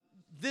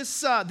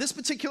This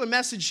particular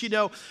message,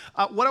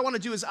 what I want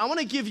to do is I want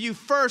to give you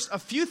first a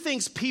few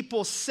things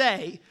people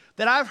say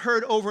that I've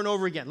heard over and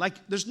over again. Like,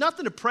 there's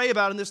nothing to pray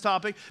about in this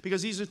topic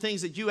because these are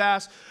things that you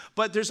asked,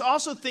 but there's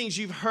also things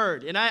you've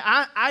heard. And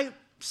I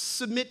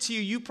submit to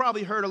you, you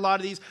probably heard a lot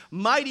of these,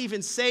 might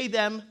even said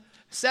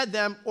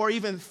them, or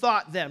even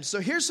thought them. So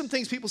here's some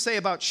things people say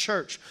about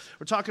church.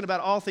 We're talking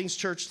about all things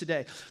church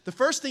today. The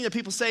first thing that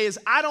people say is,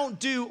 I don't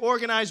do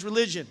organized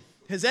religion.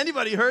 Has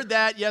anybody heard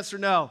that, yes or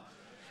no?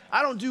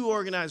 I don't do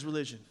organized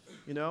religion.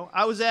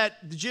 I was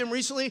at the gym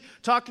recently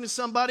talking to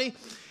somebody,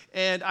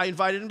 and I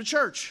invited him to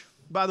church.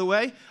 By the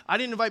way, I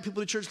didn't invite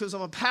people to church because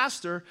I'm a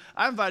pastor.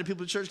 I invited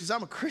people to church because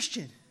I'm a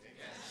Christian.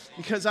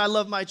 Because I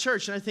love my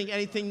church, and I think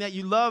anything that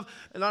you love,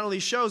 it not only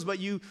shows, but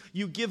you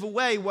give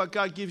away what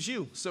God gives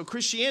you. So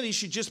Christianity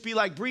should just be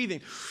like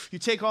breathing. You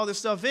take all this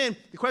stuff in.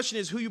 The question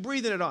is, who you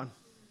breathing it on?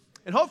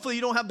 And hopefully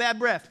you don't have bad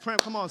breath.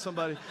 Come on,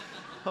 somebody.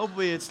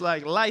 Hopefully it's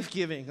like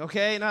life-giving,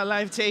 okay? Not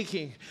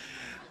life-taking.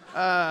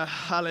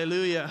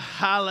 Hallelujah.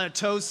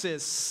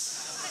 Halitosis.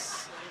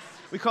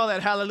 We call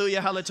that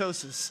hallelujah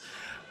halitosis.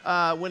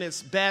 When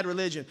it's bad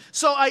religion.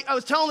 So I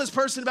was telling this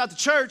person about the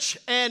church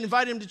and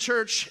invited him to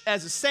church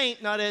as a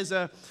saint, not as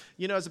a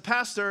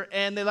pastor.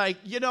 And they're like,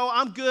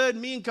 I'm good.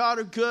 Me and God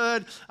are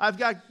good. I've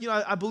got,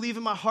 I believe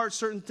in my heart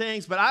certain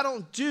things, but I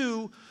don't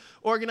do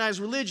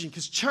organized religion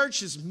because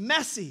church is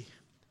messy,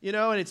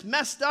 and it's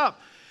messed up.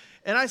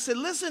 And I said,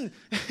 listen,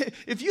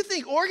 if you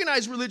think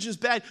organized religion is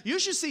bad, you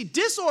should see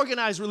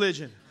disorganized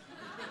religion.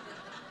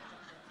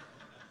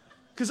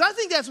 Because I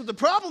think that's what the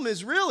problem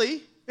is,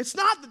 really. It's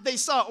not that they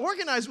saw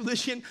organized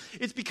religion,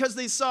 it's because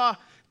they saw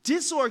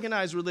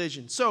disorganized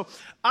religion. So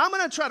I'm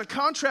going to try to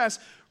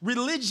contrast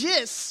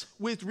religious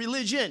with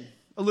religion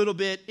a little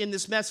bit in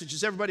this message.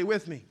 Is everybody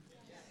with me?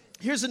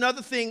 Here's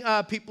another thing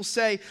people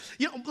say.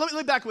 Let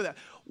me back with that.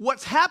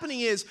 What's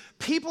happening is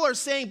people are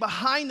saying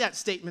behind that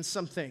statement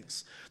some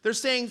things. They're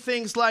saying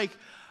things like,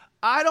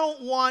 I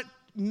don't want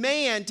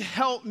man to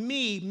help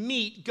me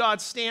meet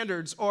God's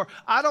standards, or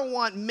I don't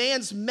want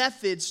man's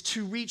methods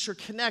to reach or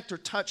connect or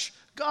touch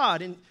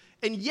God.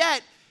 And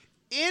yet,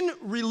 in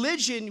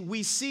religion,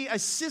 we see a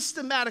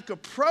systematic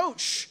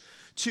approach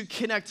to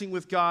connecting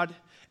with God,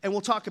 and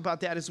we'll talk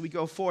about that as we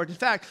go forward. In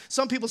fact,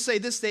 some people say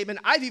this statement,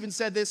 I've even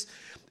said this,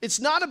 it's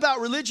not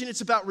about religion,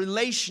 it's about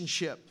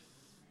relationship.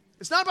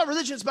 It's not about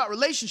religion, it's about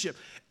relationship.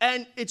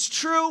 And it's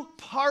true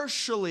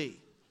partially.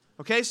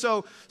 Okay,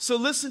 so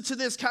listen to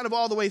this kind of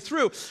all the way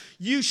through.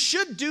 You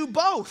should do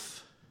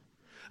both.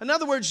 In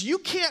other words, you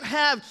can't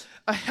have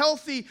a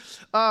healthy,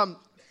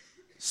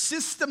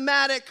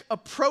 systematic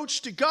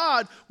approach to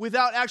God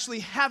without actually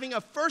having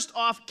a first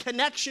off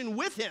connection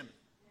with Him.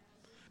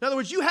 In other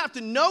words, you have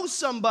to know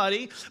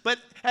somebody, but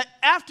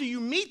after you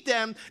meet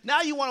them,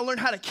 now you want to learn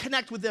how to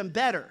connect with them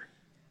better.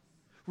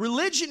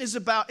 Religion it's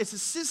a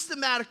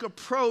systematic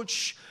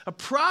approach, a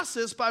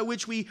process by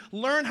which we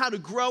learn how to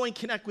grow and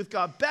connect with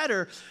God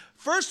better.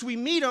 First, we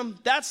meet Him.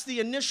 That's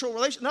the initial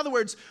relation. In other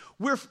words,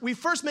 we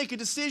first make a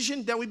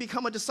decision, then we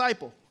become a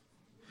disciple.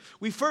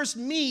 We first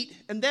meet,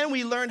 and then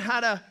we learn how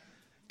to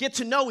get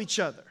to know each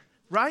other,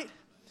 right?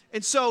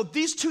 And so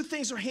these two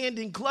things are hand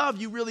in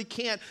glove. You really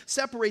can't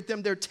separate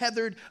them. They're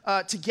tethered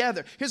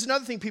together. Here's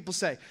another thing people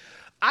say.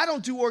 I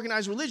don't do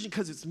organized religion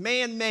because it's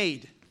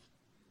man-made.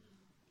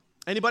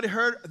 Anybody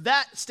heard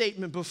that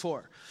statement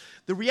before?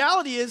 The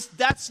reality is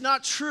that's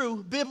not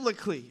true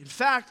biblically. In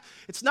fact,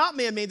 it's not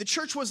man-made. The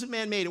church wasn't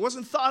man-made. It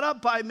wasn't thought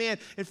up by man.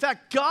 In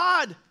fact,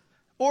 God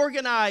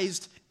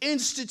organized,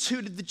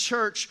 instituted the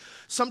church,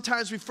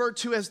 sometimes referred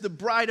to as the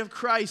bride of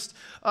Christ.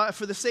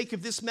 For the sake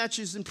of this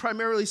message, and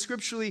primarily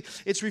scripturally,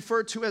 it's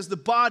referred to as the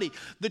body.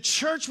 The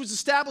church was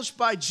established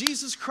by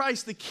Jesus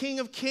Christ, the King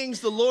of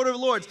Kings, the Lord of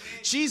Lords.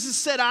 Jesus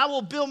said, I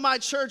will build my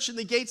church, and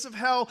the gates of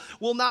hell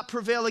will not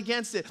prevail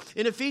against it.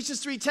 In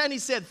Ephesians 3:10, he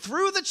said,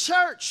 through the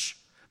church,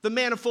 the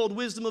manifold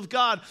wisdom of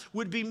God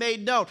would be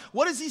made known.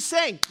 What is he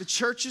saying? The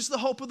church is the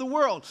hope of the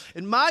world.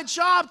 And my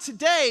job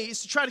today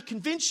is to try to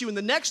convince you in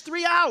the next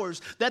 3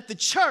 hours that the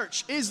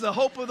church is the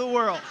hope of the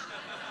world.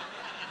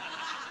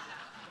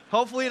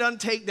 Hopefully it doesn't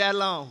take that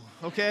long,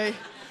 okay?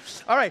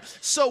 All right,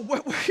 so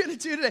what we're going to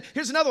do today,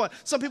 here's another one.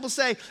 Some people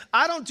say,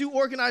 I don't do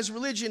organized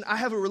religion. I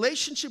have a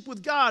relationship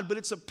with God, but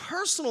it's a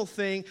personal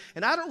thing,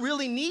 and I don't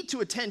really need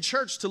to attend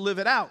church to live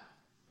it out.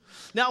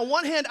 Now, on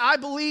one hand, I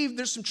believe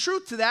there's some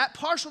truth to that,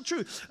 partial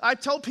truth. I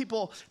tell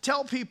people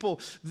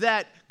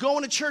that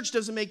going to church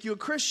doesn't make you a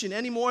Christian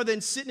any more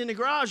than sitting in a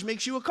garage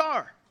makes you a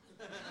car.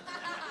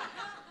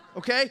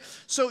 Okay?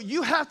 So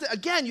you have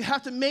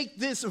to make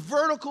this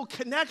vertical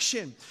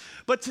connection.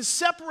 But to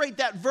separate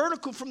that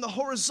vertical from the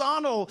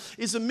horizontal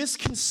is a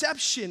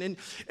misconception.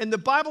 And the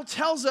Bible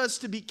tells us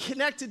to be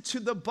connected to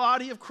the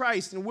body of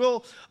Christ. And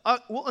we'll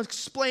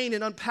explain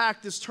and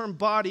unpack this term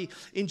body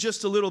in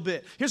just a little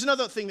bit. Here's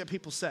another thing that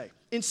people say.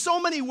 In so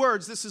many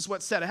words, this is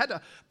what's said. I had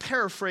to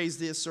paraphrase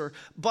this or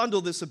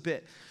bundle this a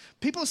bit.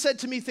 People have said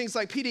to me things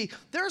like, PD,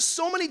 there are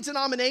so many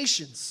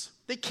denominations.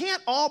 They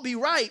can't all be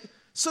right,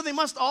 so they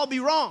must all be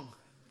wrong.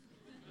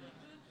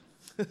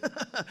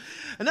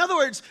 In other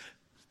words,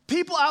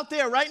 people out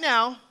there right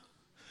now,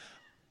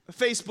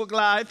 Facebook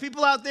Live,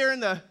 people out there in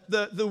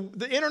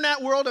the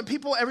internet world, and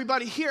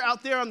everybody here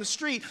out there on the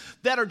street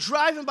that are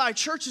driving by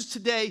churches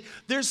today,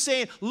 they're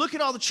saying, look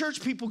at all the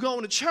church people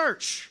going to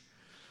church.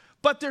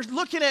 But they're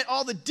looking at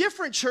all the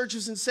different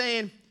churches and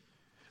saying,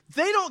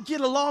 they don't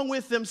get along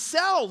with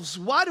themselves.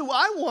 Why do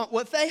I want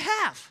what they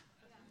have?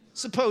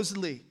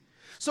 Supposedly.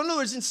 So in other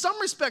words, in some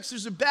respects,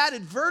 there's a bad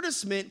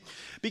advertisement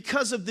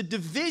because of the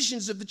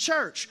divisions of the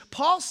church.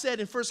 Paul said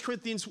in 1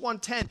 Corinthians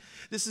 1:10,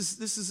 this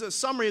is a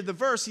summary of the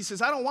verse. He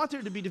says, I don't want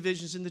there to be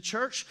divisions in the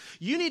church.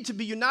 You need to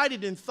be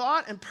united in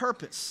thought and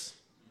purpose.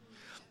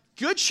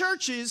 Good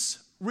churches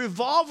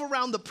revolve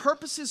around the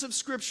purposes of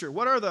Scripture.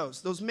 What are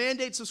those? Those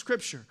mandates of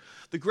Scripture.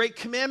 The Great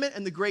Commandment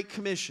and the Great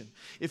Commission.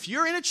 If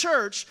you're in a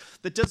church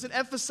that doesn't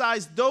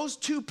emphasize those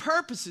two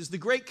purposes, the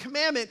Great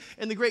Commandment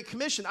and the Great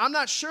Commission, I'm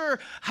not sure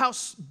how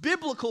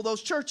biblical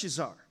those churches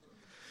are.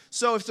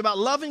 So if it's about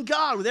loving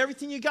God with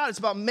everything you got, it's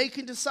about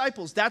making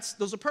disciples.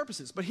 Those are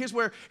purposes. But here's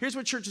where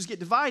churches get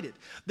divided.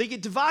 They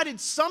get divided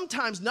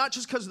sometimes not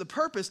just because of the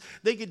purpose.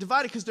 They get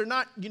divided because they're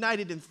not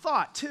united in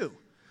thought too.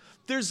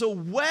 There's a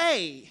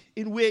way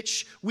in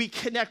which we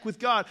connect with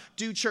God,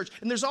 do church.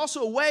 And there's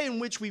also a way in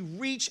which we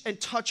reach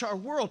and touch our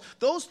world.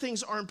 Those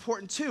things are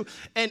important too.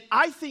 And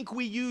I think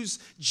we use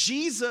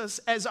Jesus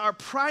as our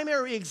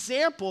primary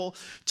example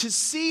to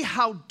see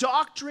how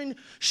doctrine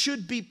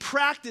should be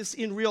practiced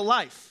in real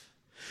life.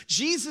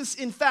 Jesus,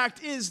 in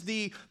fact, is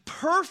the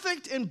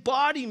perfect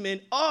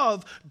embodiment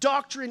of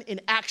doctrine in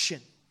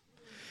action.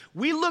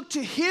 We look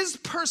to his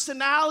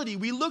personality,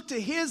 we look to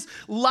his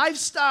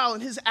lifestyle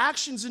and his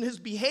actions and his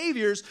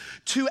behaviors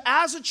to,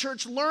 as a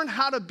church, learn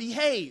how to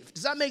behave.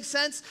 Does that make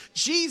sense?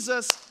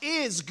 Jesus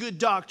is good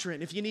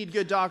doctrine. If you need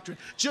good doctrine,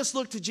 just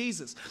look to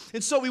Jesus.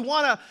 And so we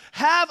want to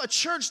have a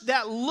church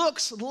that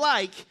looks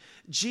like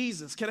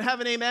Jesus. Can I have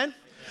an amen?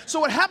 So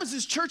what happens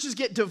is churches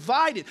get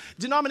divided.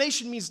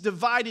 Denomination means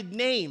divided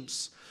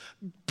names.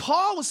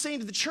 Paul was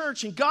saying to the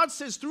church, and God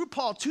says through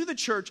Paul to the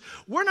church,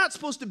 we're not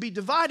supposed to be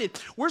divided.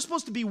 We're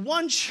supposed to be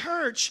one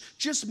church,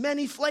 just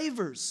many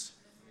flavors.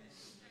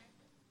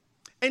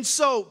 And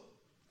so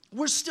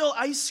we're still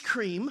ice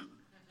cream.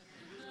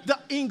 The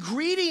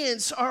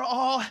ingredients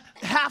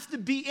have to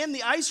be in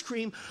the ice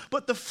cream,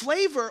 but the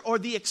flavor or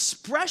the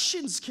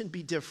expressions can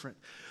be different.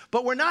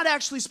 But we're not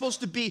actually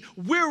supposed to be,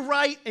 we're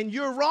right and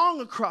you're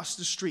wrong across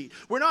the street.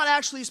 We're not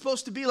actually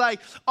supposed to be like,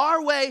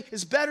 our way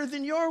is better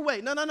than your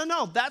way.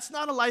 No. That's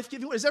not a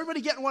life-giving way. Is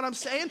everybody getting what I'm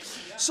saying?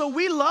 So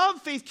we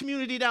love Faith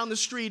Community down the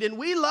street, and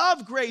we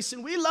love Grace,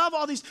 and we love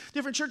all these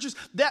different churches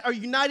that are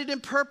united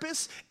in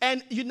purpose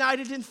and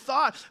united in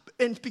thought.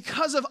 And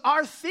because of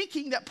our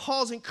thinking that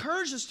Paul's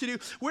encouraged us to do,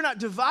 we're not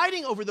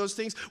dividing over those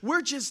things.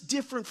 We're just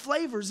different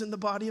flavors in the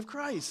body of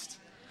Christ.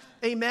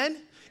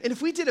 Amen? And if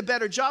we did a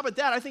better job at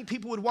that, I think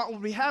people would want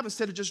what we have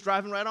instead of just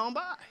driving right on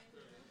by.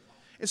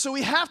 And so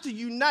we have to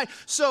unite.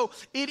 So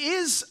it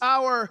is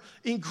our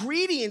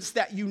ingredients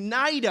that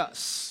unite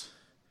us.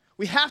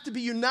 We have to be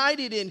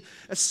united in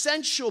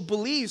essential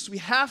beliefs. We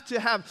have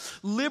to have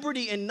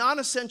liberty in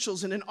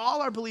non-essentials. And in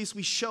all our beliefs,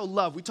 we show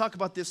love. We talk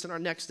about this in our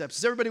next steps.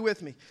 Is everybody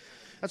with me?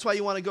 That's why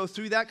you want to go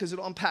through that, because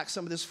it'll unpack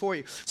some of this for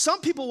you. Some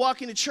people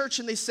walk into church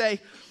and they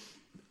say,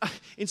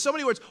 in so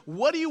many words,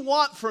 what do you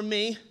want from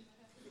me?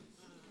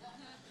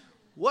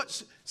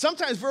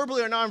 Sometimes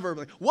verbally or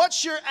non-verbally.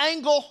 What's your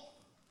angle?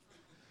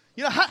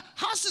 You know,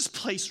 how's this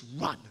place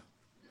run?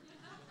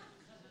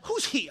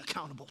 Who's he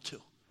accountable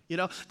to? You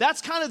know, that's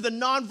kind of the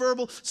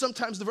non-verbal.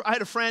 Sometimes I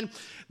had a friend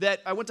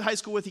that I went to high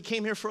school with. He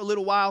came here for a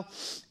little while,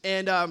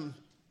 and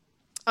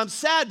I'm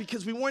sad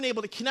because we weren't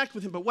able to connect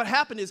with him. But what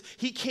happened is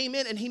he came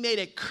in and he made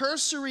a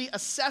cursory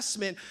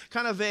assessment,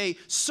 kind of a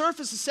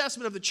surface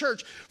assessment of the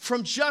church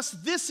from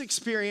just this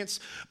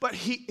experience. But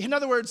in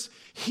other words,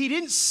 he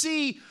didn't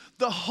see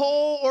the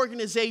whole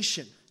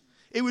organization.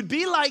 It would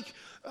be like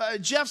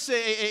Jeff's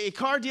a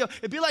car deal.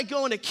 It'd be like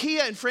going to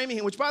Kia in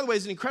Framingham, which, by the way,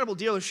 is an incredible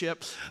dealership,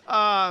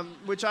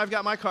 which I've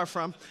got my car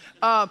from.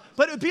 But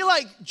it would be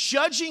like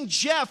judging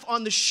Jeff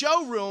on the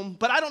showroom,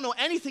 but I don't know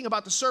anything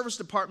about the service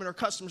department or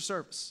customer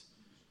service.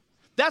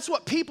 That's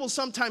what people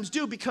sometimes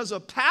do because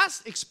of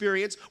past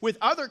experience with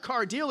other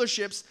car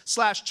dealerships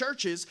 /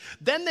 churches.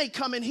 Then they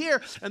come in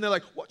here and they're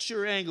like, what's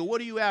your angle?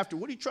 What are you after?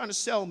 What are you trying to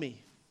sell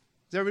me?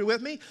 Is everybody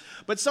with me?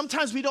 But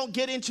sometimes we don't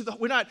get into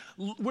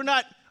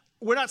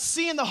we're not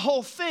seeing the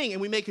whole thing, and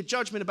we make a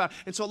judgment about it.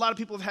 And so a lot of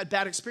people have had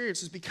bad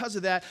experiences because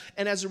of that.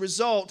 And as a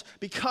result,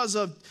 because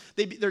of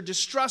they're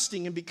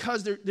distrusting, and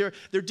because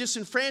they're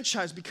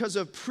disenfranchised because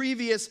of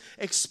previous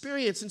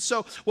experience. And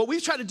so what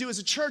we've tried to do as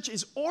a church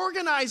is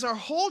organize our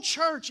whole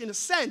church, in a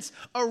sense,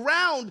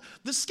 around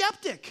the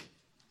skeptic.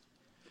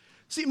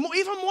 See,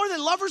 even more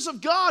than lovers of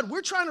God,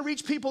 we're trying to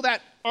reach people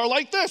that are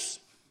like this.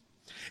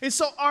 And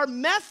so our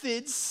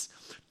methods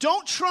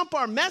don't trump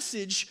our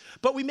message,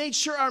 but we made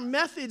sure our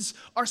methods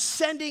are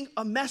sending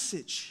a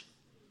message.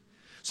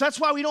 So that's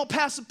why we don't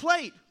pass a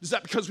plate. Is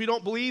that because we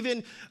don't believe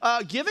in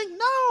giving?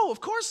 No, of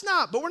course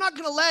not. But we're not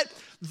going to let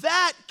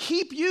that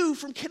keep you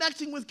from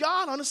connecting with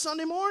God on a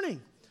Sunday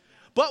morning.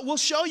 But we'll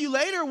show you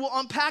later, we'll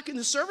unpack in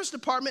the service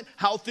department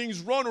how things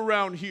run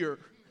around here.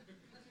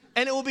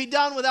 And it will be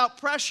done without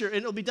pressure, and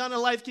it will be done in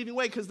a life-giving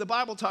way because the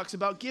Bible talks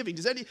about giving.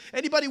 Does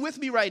anybody with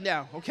me right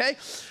now, okay?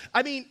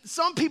 I mean,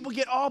 some people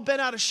get all bent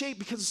out of shape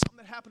because of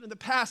something that happened in the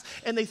past,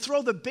 and they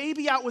throw the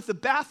baby out with the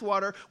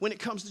bathwater when it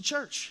comes to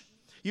church.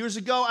 Years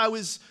ago, I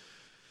was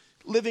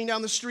living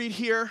down the street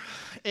here,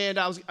 and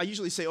I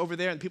usually say over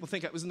there, and people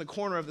think I was in the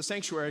corner of the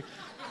sanctuary.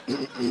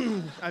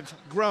 I've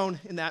grown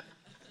in that.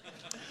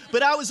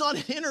 But I was on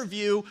an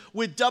interview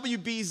with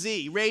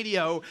WBZ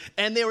radio,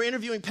 and they were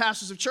interviewing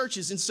pastors of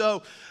churches. And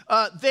so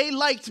they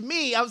liked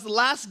me. I was the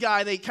last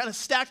guy. They kind of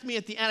stacked me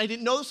at the end. I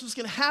didn't know this was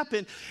going to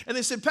happen. And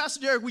they said,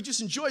 Pastor Deryck, we just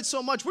enjoyed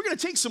so much. We're going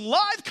to take some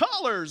live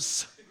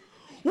callers.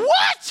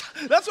 What?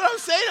 That's what I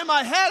was saying in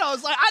my head. I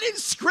was like, I didn't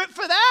script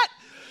for that.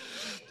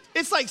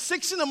 It's like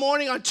 6 in the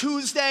morning on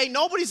Tuesday.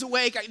 Nobody's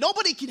awake.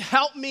 Nobody can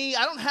help me.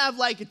 I don't have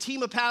like a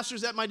team of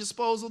pastors at my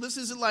disposal. This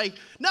isn't like,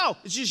 no,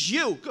 it's just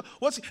you.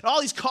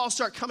 All these calls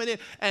start coming in,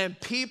 and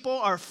people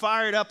are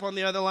fired up on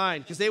the other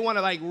line because they want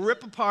to like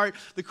rip apart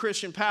the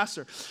Christian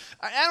pastor.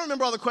 I don't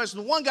remember all the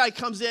questions. One guy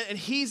comes in, and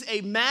he's a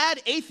mad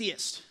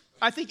atheist.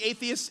 I think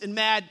atheists and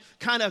mad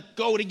kind of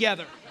go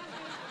together.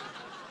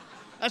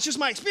 That's just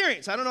my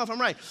experience. I don't know if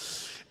I'm right.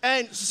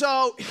 And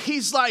so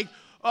he's like,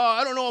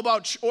 I don't know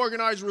about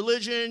organized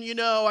religion,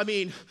 I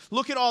mean,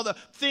 look at all the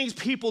things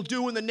people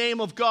do in the name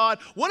of God.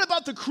 What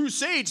about the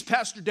Crusades,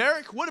 Pastor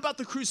Deryck? What about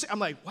the Crusades? I'm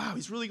like, wow,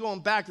 he's really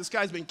going back. This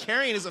guy's been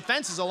carrying his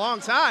offenses a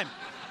long time.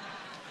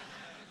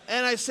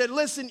 And I said,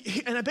 listen,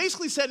 and I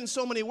basically said in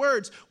so many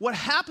words, what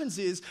happens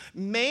is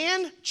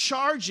man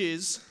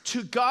charges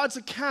to God's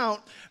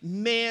account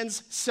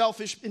man's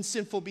selfish and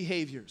sinful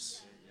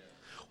behaviors.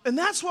 And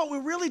that's what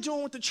we're really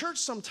doing with the church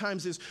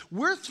sometimes is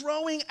we're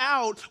throwing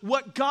out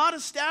what God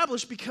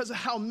established because of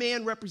how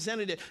man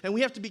represented it. And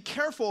we have to be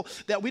careful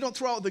that we don't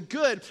throw out the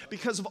good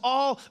because of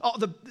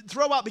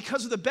throw out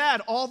because of the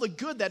bad, all the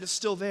good that is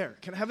still there.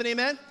 Can I have an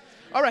amen?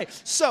 All right,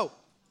 so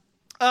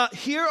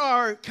here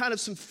are kind of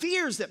some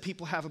fears that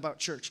people have about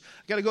church.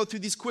 I got to go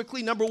through these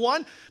quickly. Number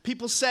one,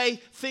 people say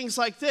things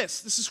like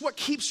this. This is what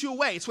keeps you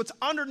away. It's what's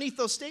underneath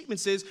those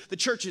statements is the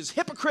church is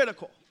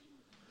hypocritical.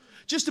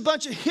 Just a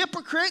bunch of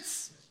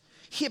hypocrites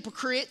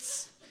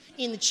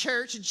in the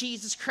church of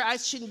Jesus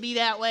Christ. Shouldn't be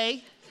that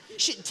way.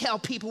 Shouldn't tell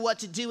people what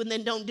to do and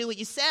then don't do it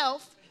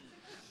yourself.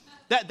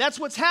 That's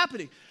what's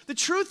happening. The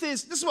truth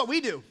is, this is what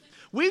we do.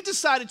 We've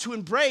decided to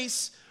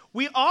embrace,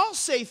 we all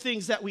say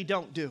things that we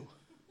don't do.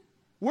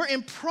 We're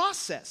in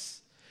process.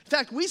 In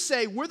fact, we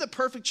say we're the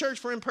perfect church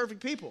for imperfect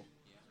people.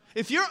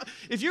 If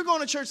you're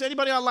going to church,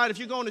 anybody online, if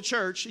you're going to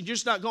church, you're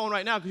just not going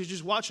right now because you're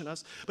just watching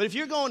us, but if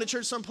you're going to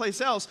church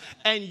someplace else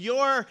and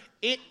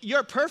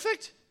you're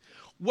perfect,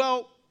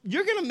 well,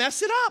 you're going to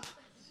mess it up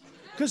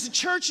because the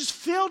church is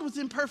filled with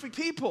imperfect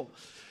people.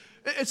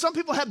 And some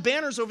people have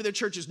banners over their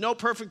churches, no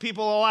perfect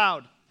people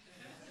allowed.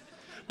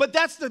 But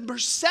that's the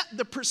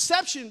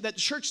perception that the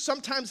church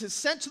sometimes has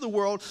sent to the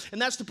world, and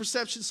that's the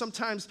perception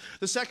sometimes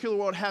the secular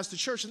world has to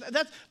church. And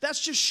that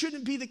just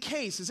shouldn't be the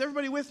case. Is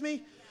everybody with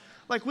me?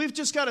 Like, we've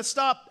just got to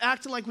stop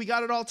acting like we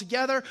got it all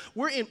together.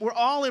 We're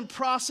all in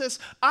process.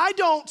 I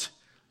don't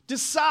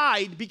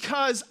decide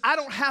because I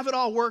don't have it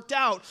all worked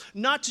out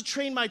not to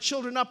train my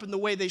children up in the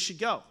way they should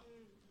go.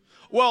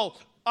 Well,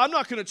 I'm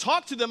not going to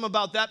talk to them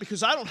about that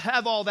because I don't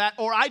have all that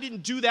or I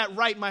didn't do that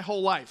right my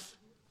whole life.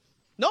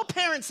 No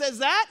parent says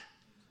that.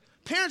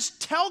 Parents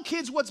tell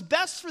kids what's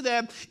best for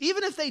them,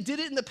 even if they did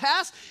it in the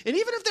past and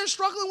even if they're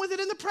struggling with it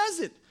in the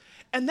present.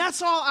 And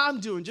that's all I'm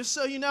doing. Just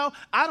so you know,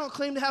 I don't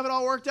claim to have it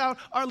all worked out.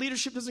 Our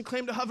leadership doesn't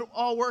claim to have it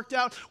all worked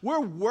out.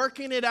 We're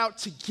working it out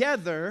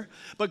together.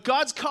 But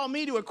God's called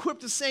me to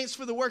equip the saints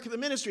for the work of the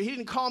ministry. He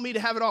didn't call me to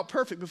have it all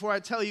perfect before I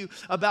tell you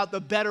about the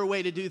better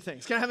way to do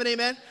things. Can I have an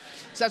amen?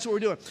 So that's what we're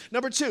doing.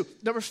 Number two,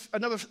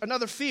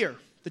 another fear.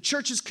 The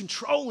church is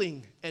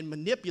controlling and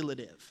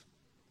manipulative.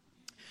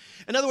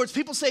 In other words,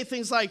 people say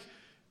things like,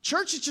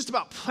 church is just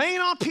about playing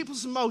on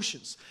people's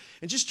emotions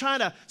and just trying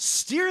to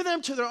steer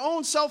them to their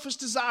own selfish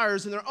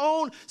desires and their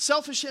own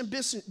selfish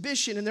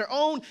ambition and their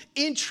own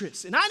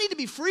interests. And I need to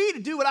be free to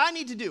do what I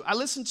need to do. I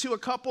listened to a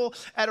couple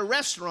at a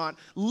restaurant.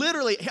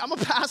 Literally, I'm a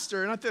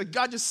pastor, and I feel like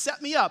God just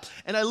set me up.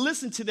 And I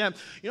listened to them.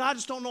 I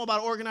just don't know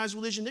about organized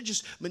religion. They're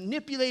just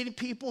manipulating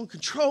people and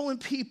controlling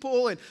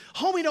people. And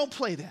homie, don't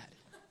play that.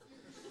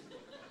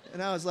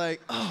 And I was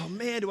like, oh,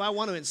 man, do I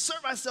want to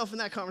insert myself in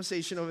that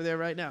conversation over there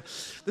right now?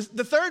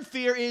 The third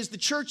fear is the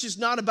church is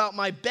not about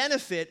my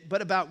benefit,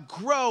 but about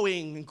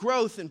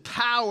growth and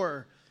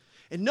power.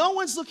 And no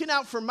one's looking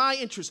out for my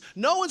interests.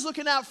 No one's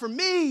looking out for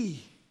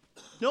me.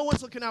 No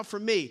one's looking out for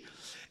me.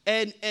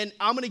 And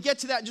I'm going to get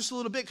to that in just a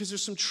little bit because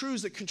there's some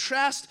truths that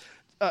contrast.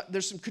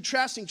 There's some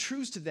contrasting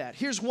truths to that.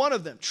 Here's one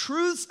of them.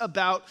 Truths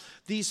about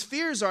these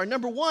fears are,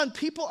 number one,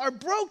 people are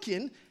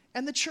broken,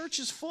 and the church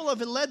is full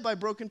of and led by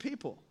broken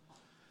people.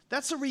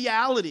 That's a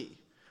reality.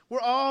 We're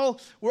all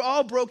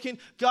broken.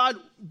 God,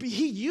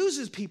 He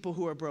uses people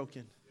who are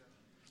broken.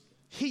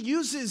 He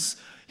uses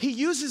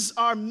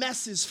our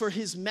messes for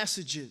His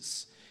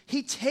messages.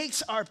 He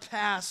takes our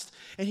past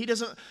and he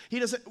doesn't,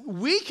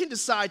 we can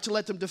decide to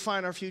let them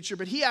define our future,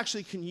 but he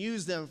actually can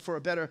use them for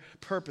a better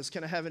purpose.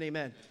 Can I have an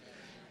amen?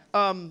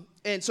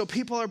 And so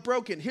people are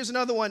broken. Here's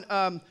another one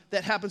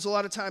that happens a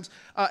lot of times.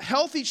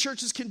 Healthy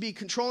churches can be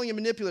controlling and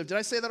manipulative. Did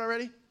I say that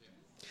already?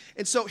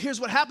 And so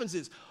here's what happens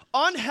is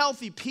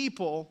unhealthy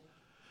people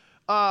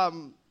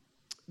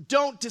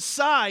don't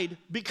decide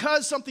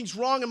because something's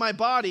wrong in my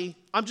body,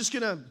 I'm just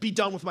going to be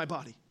done with my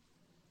body.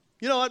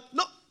 You know what?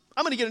 No,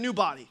 I'm going to get a new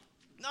body.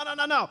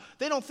 No.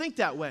 They don't think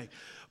that way.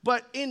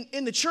 But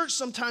in the church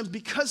sometimes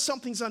because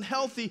something's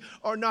unhealthy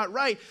or not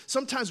right,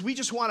 sometimes we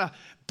just want to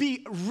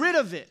be rid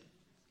of it.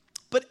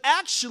 But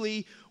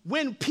actually,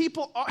 when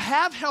people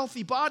have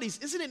healthy bodies,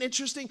 isn't it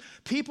interesting?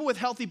 People with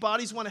healthy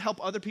bodies want to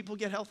help other people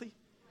get healthy.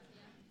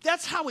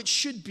 That's how it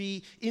should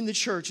be in the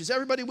church. Is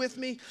everybody with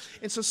me?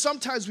 And so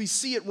sometimes we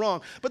see it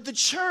wrong. But the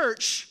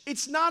church,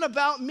 it's not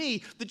about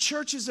me. The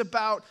church is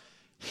about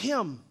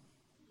him.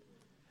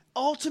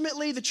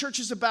 Ultimately, the church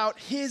is about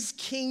his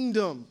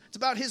kingdom. It's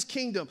about his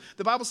kingdom.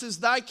 The Bible says,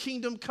 thy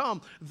kingdom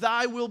come,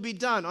 thy will be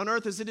done on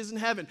earth as it is in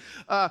heaven.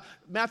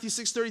 Matthew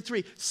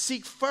 6:33,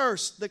 seek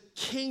first the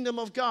kingdom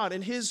of God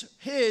and his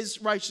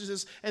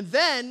righteousness, and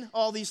then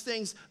all these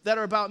things that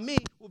are about me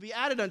will be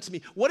added unto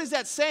me. What is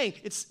that saying?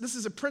 This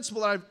is a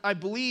principle that I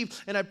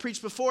believe and I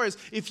preached before is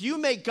if you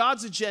make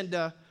God's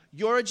agenda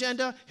your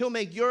agenda, he'll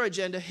make your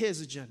agenda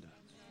his agenda.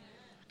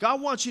 God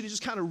wants you to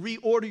just kind of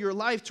reorder your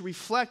life to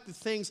reflect the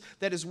things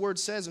that his word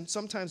says, and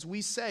sometimes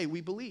we say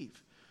we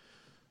believe.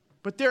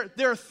 But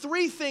there are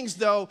three things,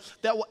 though,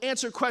 that will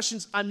answer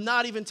questions I'm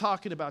not even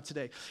talking about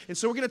today. And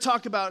so we're going to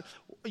talk about,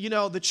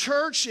 the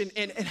church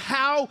and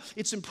how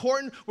it's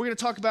important. We're going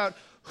to talk about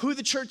who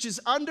the church is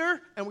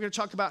under, and we're going to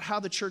talk about how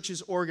the church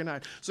is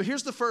organized. So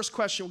here's the first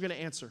question we're going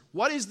to answer.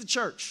 What is the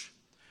church?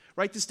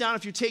 Write this down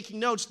if you're taking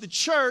notes. The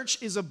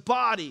church is a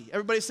body.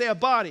 Everybody say a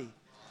body.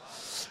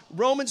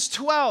 Romans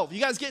 12.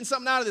 You guys getting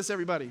something out of this,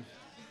 everybody?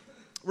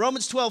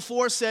 Romans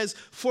 12:4 says,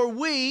 for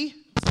we,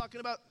 talking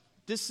about,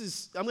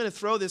 I'm going to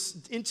throw this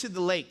into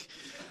the lake.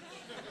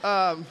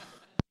 Yeah,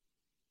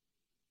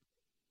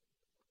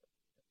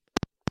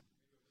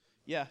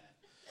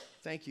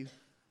 thank you.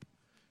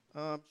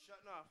 Shutting off.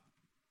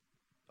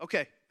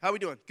 Okay, how we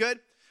doing? Good?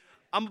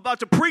 I'm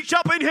about to preach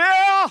up in here.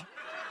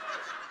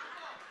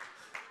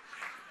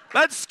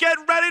 Let's get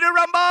ready to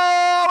rumble.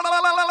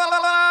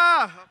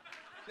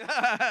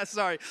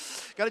 Sorry.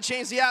 Got to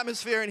change the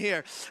atmosphere in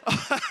here.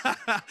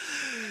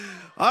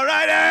 All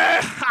right.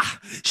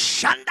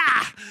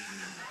 Shanda.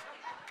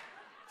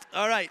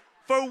 All right.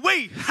 For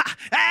we,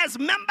 as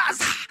members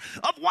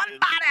of one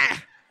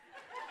body,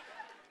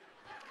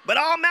 but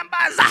all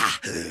members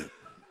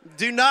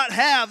do not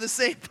have the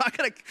same.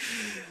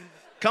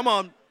 Come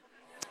on.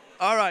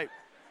 All right.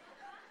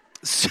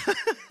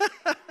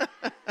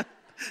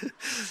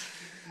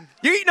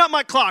 You're eating up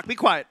my clock. Be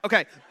quiet.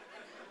 Okay.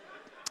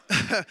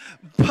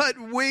 But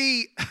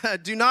we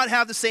do not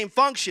have the same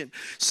function.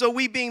 So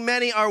we being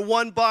many are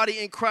one body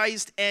in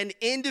Christ and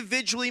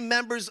individually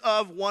members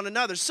of one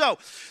another. So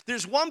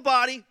there's one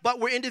body, but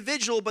we're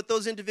individual, but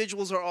those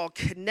individuals are all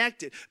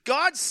connected.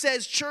 God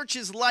says church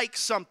is like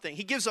something.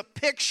 He gives a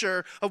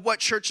picture of what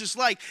church is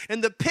like.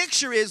 And the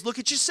picture is, look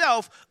at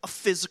yourself, a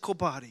physical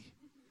body.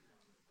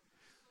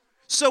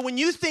 So when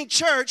you think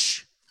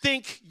church,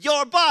 think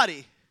your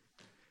body.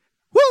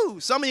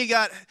 Woo! Some of you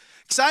got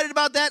excited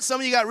about that. Some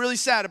of you got really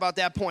sad about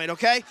that point,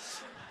 okay?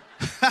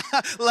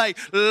 Like,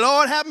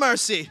 Lord have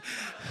mercy.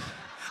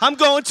 I'm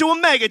going to a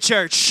mega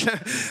church.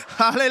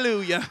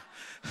 Hallelujah.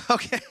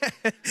 Okay.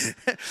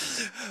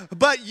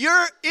 But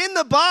you're in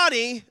the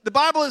body. The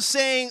Bible is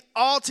saying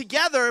all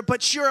together,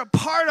 but you're a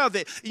part of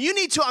it. You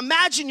need to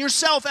imagine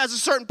yourself as a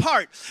certain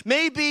part.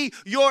 Maybe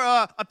you're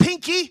a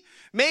pinky.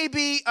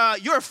 Maybe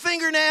you're a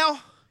fingernail.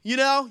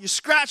 You're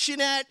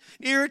scratching at,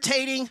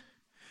 irritating.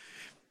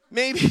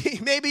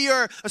 Maybe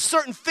you're a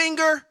certain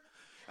finger.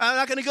 I'm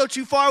not going to go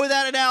too far with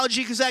that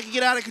analogy because that can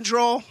get out of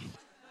control.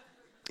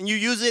 And you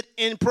use it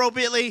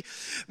inappropriately.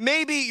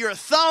 Maybe you're a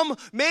thumb.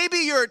 Maybe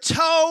you're a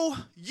toe,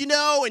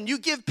 and you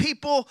give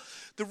people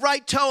the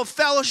right toe of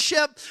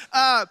fellowship.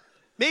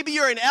 Maybe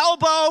you're an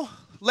elbow,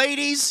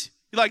 ladies.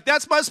 You're like,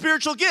 that's my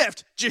spiritual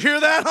gift. Did you hear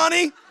that,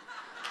 honey?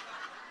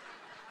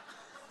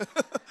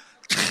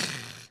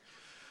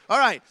 All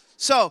right.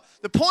 So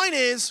the point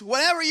is,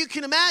 whatever you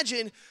can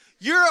imagine,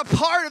 you're a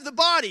part of the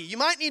body. You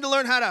might need to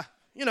learn how to,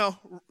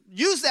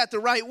 use that the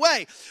right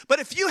way. But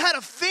if you had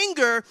a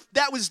finger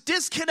that was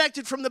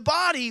disconnected from the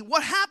body,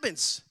 what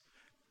happens?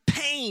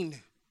 Pain.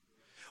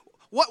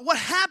 What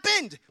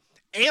happened?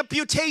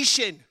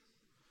 Amputation.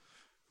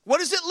 What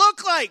does it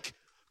look like?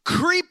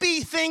 Creepy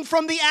thing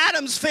from the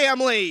Addams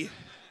family.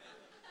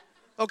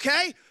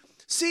 Okay?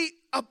 See,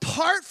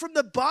 apart from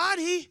the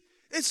body,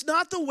 it's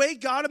not the way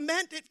God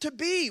meant it to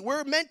be.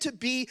 We're meant to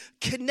be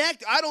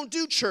connected. I don't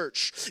do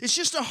church. It's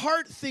just a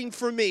heart thing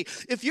for me.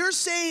 If you're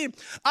saying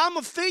I'm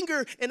a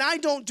finger and I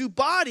don't do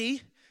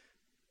body,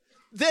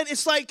 then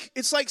it's like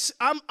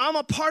I'm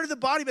a part of the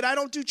body, but I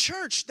don't do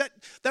church.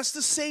 That's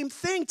the same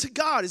thing to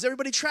God. Is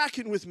everybody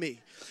tracking with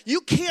me?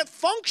 You can't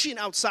function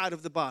outside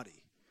of the body.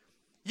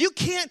 You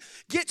can't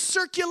get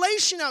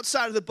circulation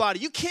outside of the body.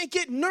 You can't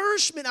get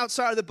nourishment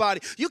outside of the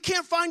body. You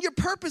can't find your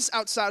purpose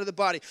outside of the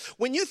body.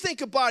 When you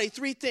think of body,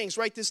 3 things,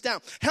 write this down.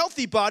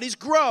 Healthy bodies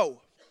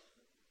grow.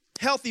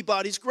 Healthy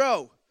bodies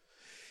grow.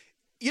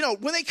 You know,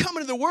 when they come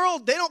into the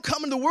world, they don't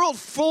come into the world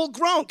full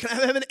grown. Can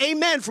I have an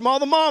amen from all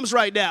the moms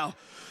right now?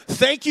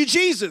 Thank you,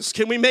 Jesus.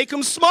 Can we make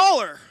them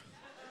smaller?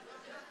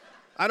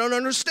 I don't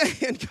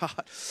understand,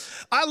 God.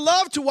 I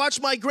love to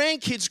watch my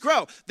grandkids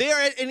grow. They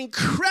are at an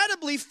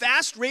incredibly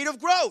fast rate of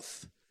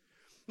growth.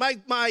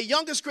 My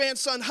youngest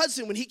grandson,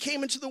 Hudson, when he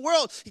came into the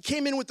world, he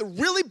came in with a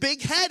really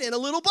big head and a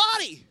little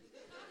body.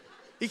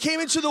 He came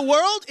into the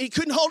world, and he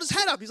couldn't hold his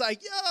head up. He's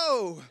like,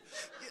 yo.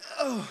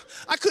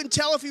 I couldn't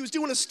tell if he was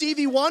doing a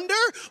Stevie Wonder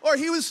or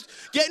he was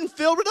getting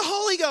filled with the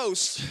Holy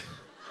Ghost.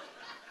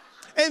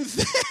 And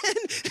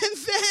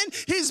then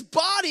his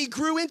body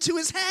grew into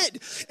his head.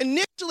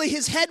 Initially,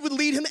 his head would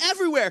lead him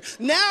everywhere.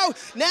 Now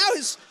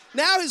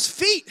his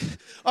feet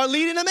are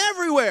leading him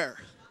everywhere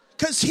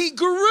because he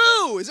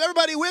grew. Is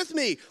everybody with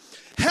me?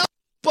 Healthy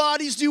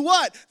bodies do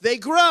what? They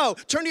grow.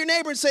 Turn to your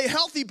neighbor and say,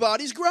 healthy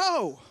bodies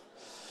grow.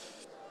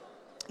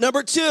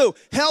 Number 2,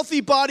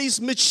 healthy bodies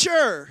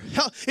mature.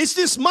 It's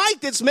this mic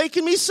that's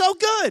making me so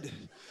good.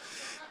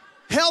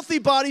 Healthy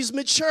bodies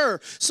mature.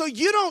 So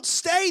you don't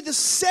stay the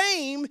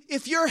same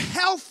if you're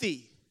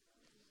healthy.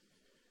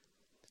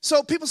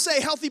 So people say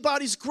healthy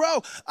bodies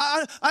grow.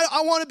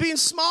 I want to be in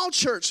small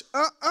church.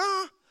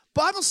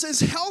 Bible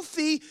says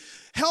healthy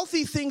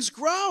things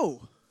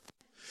grow.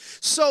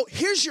 So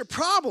here's your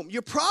problem.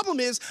 Your problem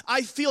is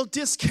I feel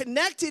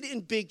disconnected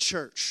in big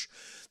church.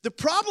 The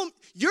problem,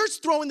 you're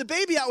throwing the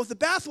baby out with the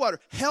bathwater.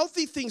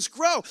 Healthy things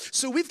grow.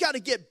 So we've got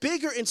to get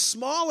bigger and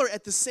smaller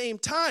at the same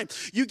time.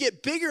 You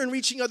get bigger in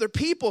reaching other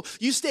people.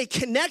 You stay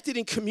connected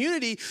in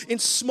community in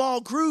small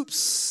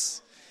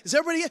groups. Is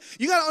everybody,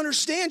 you got to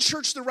understand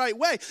church the right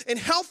way. And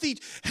healthy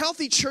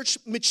church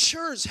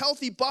matures.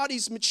 Healthy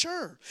bodies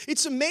mature.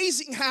 It's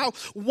amazing how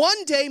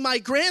one day my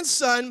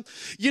grandson,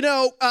 he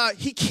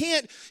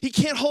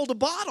can't hold a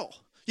bottle.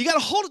 You got to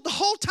hold it the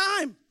whole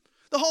time.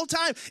 The whole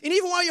time. And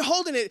even while you're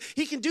holding it,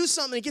 he can do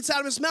something. It gets out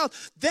of his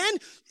mouth. Then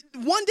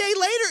one day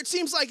later, it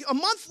seems like a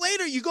month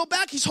later, you go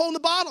back, he's holding the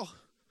bottle.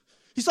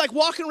 He's like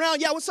walking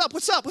around. Yeah, what's up?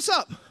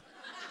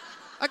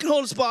 I can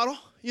hold this bottle.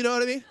 You know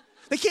what I mean?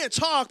 They can't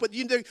talk, but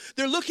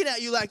they're looking at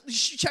you like, you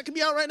checking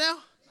me out right now?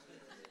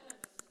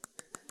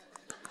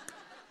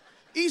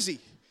 Easy.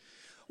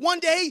 One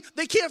day,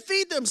 they can't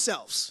feed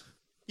themselves.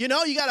 You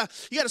know, you gotta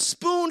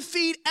spoon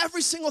feed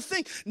every single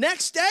thing.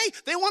 Next day,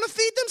 they want to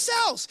feed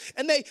themselves.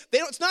 And they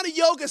don't, it's not a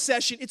yoga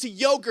session, it's a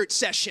yogurt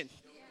session.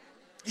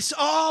 It's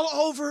all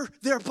over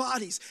their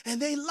bodies,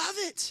 and they love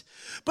it.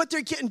 But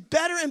they're getting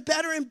better and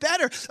better and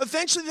better.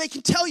 Eventually, they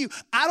can tell you,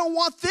 I don't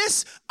want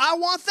this, I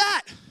want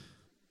that.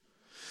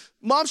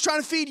 Mom's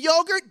trying to feed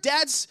yogurt.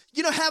 Dad's,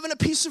 having a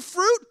piece of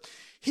fruit.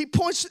 He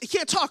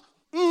can't talk.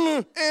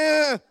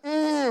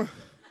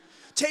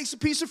 Takes a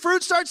piece of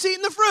fruit, starts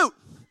eating the fruit.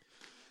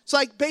 It's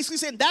like basically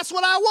saying, that's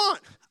what I want.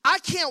 I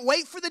can't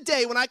wait for the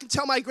day when I can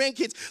tell my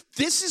grandkids,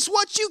 this is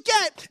what you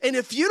get, and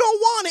if you don't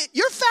want it,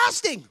 you're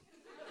fasting.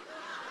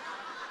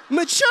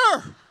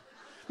 Mature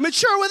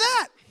with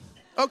that.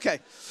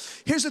 Okay,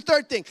 here's the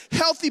third thing.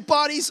 Healthy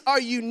bodies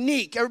are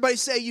unique. Everybody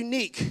say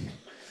unique.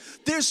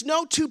 There's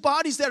no 2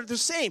 bodies that are the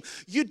same.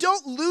 You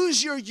don't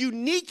lose your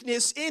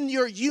uniqueness in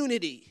your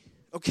unity,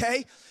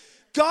 okay?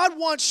 God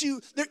wants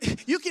you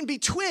can be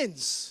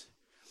twins.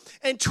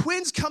 And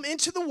twins come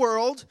into the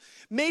world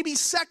maybe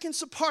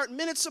seconds apart,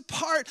 minutes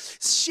apart,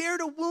 shared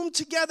a womb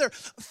together,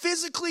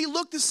 physically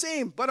look the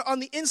same, but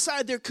on the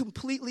inside, they're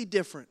completely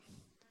different.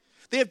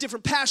 They have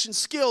different passions,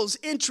 skills,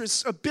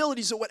 interests,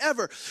 abilities, or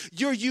whatever.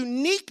 Your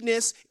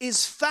uniqueness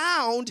is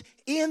found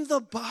in the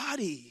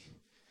body.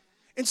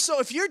 And so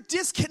if you're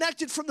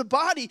disconnected from the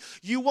body,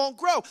 you won't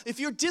grow. If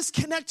you're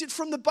disconnected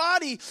from the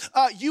body,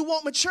 you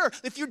won't mature.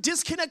 If you're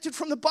disconnected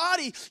from the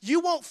body, you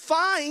won't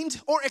find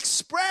or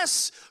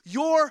express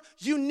your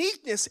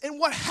uniqueness. And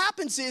what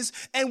happens is,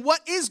 and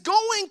what is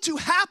going to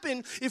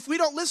happen if we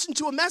don't listen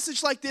to a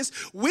message like this,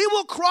 we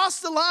will cross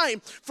the line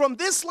from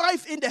this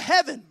life into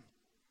heaven.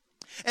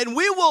 And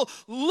we will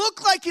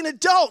look like an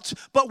adult,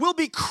 but we'll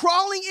be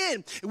crawling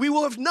in. We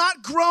will have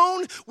not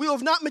grown. We will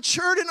have not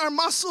matured in our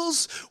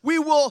muscles. We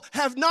will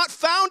have not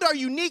found our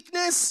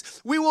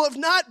uniqueness. We will have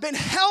not been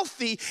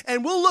healthy.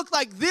 And we'll look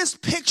like this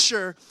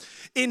picture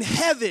in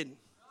heaven.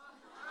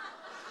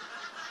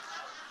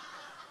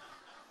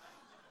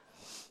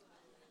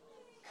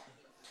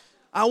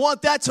 I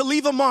want that to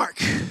leave a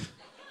mark.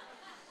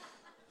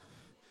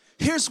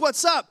 Here's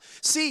what's up.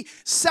 See,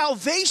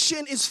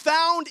 salvation is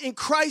found in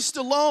Christ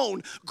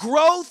alone.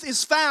 Growth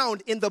is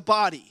found in the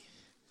body.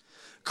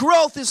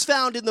 Growth is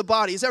found in the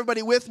body. Is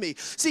everybody with me?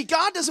 See,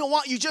 God doesn't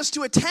want you just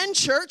to attend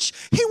church.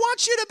 He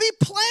wants you to be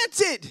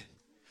planted.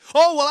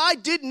 Oh, well, I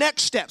did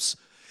Next Steps.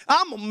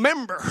 I'm a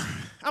member.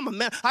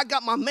 I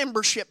got my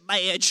membership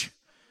badge.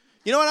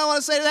 You know what I want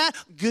to say to that?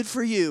 Good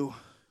for you.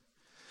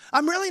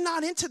 I'm really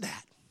not into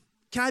that.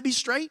 Can I be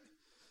straight?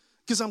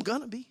 Because I'm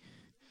going to be.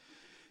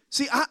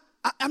 See,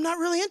 I'm not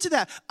really into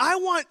that. I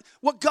want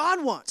what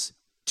God wants.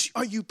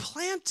 Are you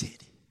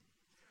planted?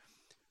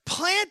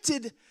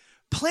 Planted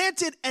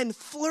and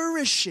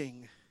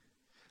flourishing.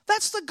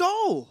 That's the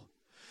goal.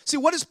 See,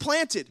 what is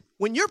planted?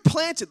 When you're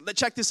planted,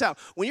 check this out.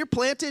 When you're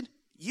planted,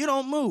 you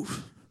don't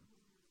move.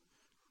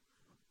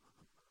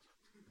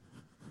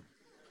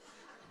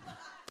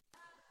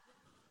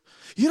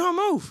 You don't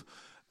move.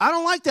 I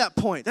don't like that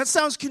point. That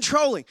sounds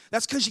controlling.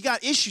 That's because you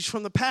got issues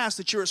from the past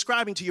that you're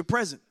ascribing to your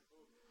present.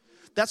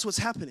 That's what's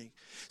happening.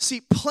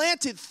 See,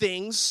 planted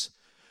things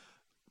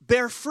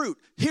bear fruit.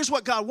 Here's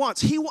what God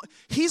wants.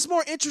 He's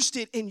more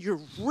interested in your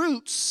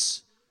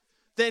roots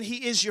than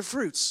he is your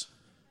fruits.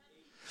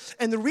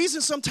 And the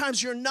reason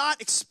sometimes you're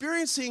not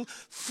experiencing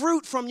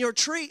fruit from your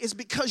tree is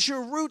because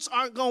your roots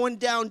aren't going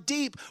down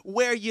deep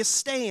where you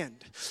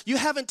stand. You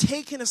haven't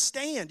taken a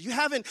stand. You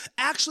haven't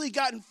actually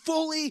gotten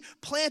fully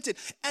planted.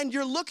 And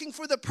you're looking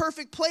for the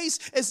perfect place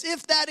as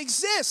if that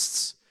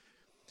exists.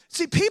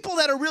 See, people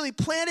that are really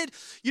planted,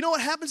 you know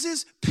what happens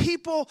is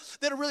people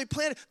that are really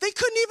planted, they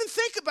couldn't even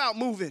think about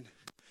moving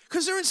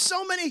because they're in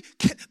so many,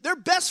 their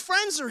best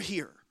friends are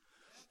here.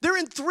 They're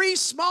in 3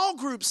 small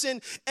groups,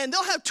 and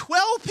they'll have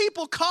 12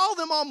 people call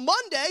them on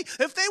Monday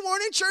if they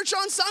weren't in church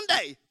on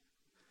Sunday.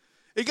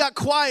 It got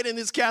quiet in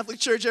this Catholic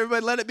church.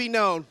 Everybody, let it be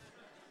known.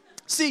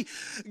 See,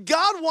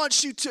 God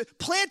wants you to,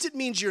 planted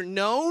means you're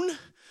known,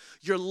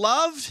 you're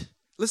loved.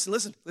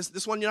 Listen,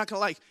 this one you're not going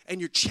to like, and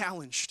you're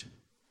challenged.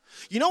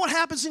 You know what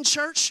happens in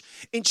church?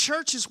 In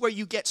church is where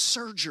you get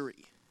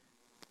surgery.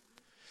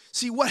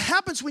 See, what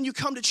happens when you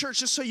come to church,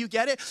 just so you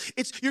get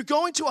it, you're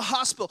going to a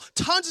hospital.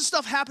 Tons of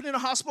stuff happen in a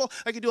hospital.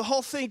 I could do a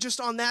whole thing just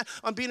on that,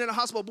 on being in a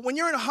hospital. But when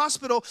you're in a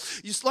hospital,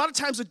 a lot of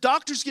times the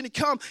doctor's going to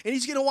come and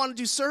he's going to want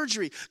to do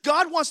surgery.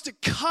 God wants to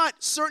cut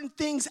certain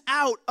things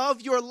out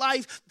of your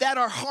life that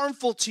are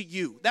harmful to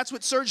you. That's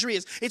what surgery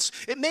is.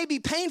 It may be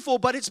painful,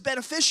 but it's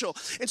beneficial.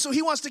 And so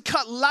he wants to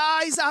cut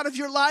lies out of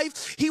your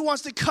life. He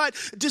wants to cut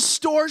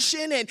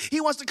distortion, and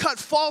he wants to cut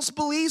false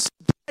beliefs,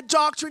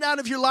 doctrine out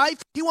of your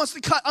life. He wants to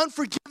cut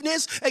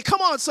unforgiveness. Hey,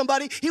 come on,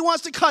 somebody. He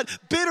wants to cut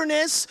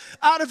bitterness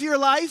out of your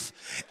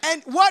life.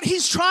 And what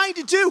he's trying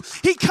to do,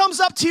 he comes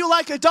up to you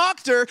like a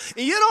doctor,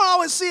 and you don't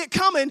always see it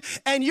coming,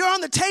 and you're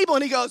on the table,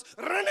 and he goes,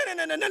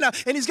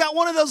 and he's got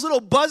one of those little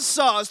buzz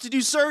saws to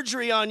do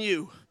surgery on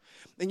you.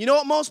 And you know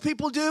what most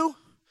people do?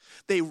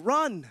 They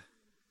run.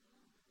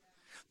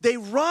 They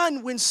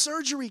run when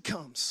surgery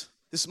comes.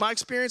 This is my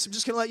experience. I'm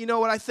just going to let you know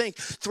what I think.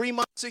 3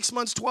 months, 6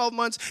 months, 12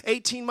 months,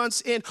 18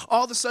 months in,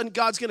 all of a sudden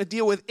God's going to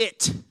deal with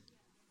it.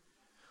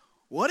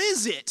 What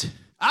is it?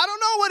 I don't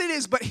know what it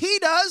is, but he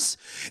does.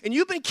 And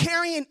you've been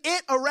carrying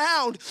it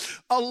around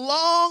a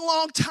long,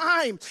 long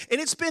time. And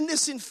it's been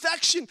this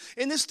infection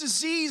and this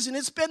disease, and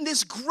it's been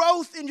this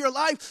growth in your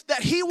life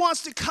that he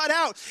wants to cut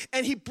out.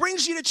 And he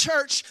brings you to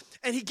church,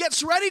 and he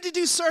gets ready to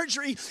do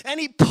surgery, and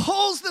he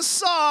pulls the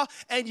saw,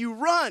 and you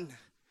run.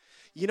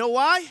 You know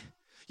why?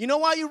 You know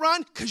why you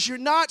run? Because you're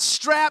not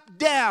strapped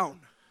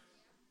down.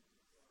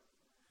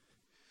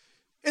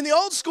 In the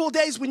old school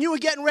days, when you were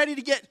getting ready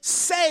to get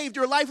saved,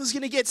 your life was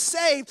going to get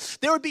saved,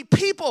 there would be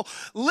people,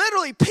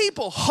 literally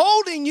people,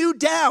 holding you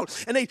down.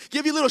 And they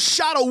give you a little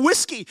shot of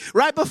whiskey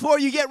right before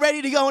you get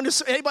ready to go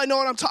into. Anybody know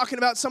what I'm talking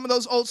about? Some of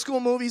those old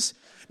school movies?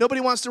 Nobody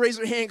wants to raise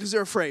their hand because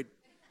they're afraid.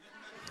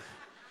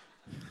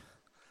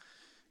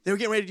 They were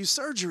getting ready to do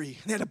surgery.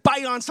 They had to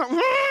bite on something.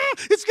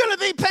 It's going to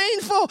be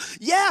painful.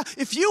 Yeah,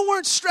 if you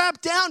weren't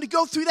strapped down to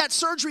go through that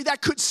surgery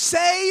that could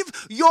save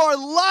your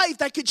life,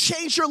 that could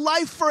change your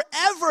life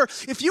forever,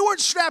 if you weren't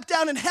strapped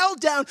down and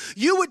held down,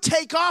 you would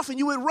take off and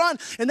you would run.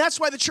 And that's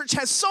why the church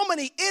has so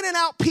many in and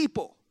out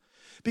people,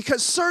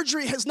 because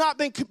surgery has not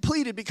been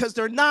completed because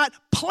they're not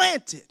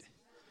planted.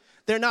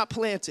 They're not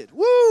planted.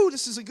 Woo,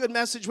 this is a good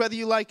message whether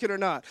you like it or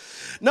not.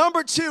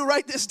 Number 2,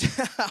 write this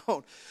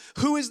down.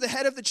 Who is the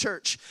head of the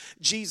church?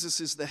 Jesus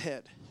is the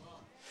head.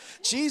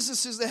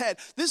 Jesus is the head.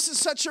 This is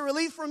such a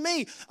relief for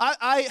me.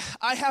 I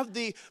have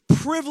the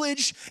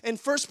privilege and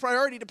first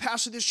priority to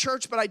pastor this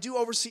church, but I do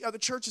oversee other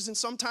churches, and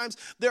sometimes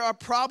there are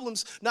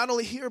problems not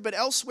only here but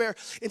elsewhere.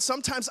 And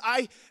sometimes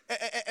I,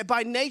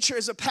 by nature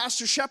as a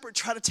pastor shepherd,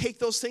 try to take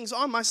those things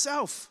on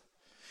myself.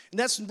 And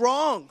that's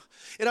wrong.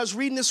 And I was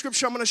reading this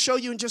scripture I'm going to show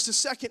you in just a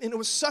second, and it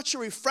was such a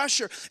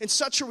refresher and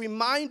such a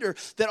reminder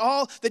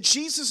that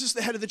Jesus is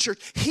the head of the church.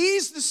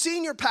 He's the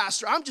senior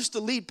pastor. I'm just the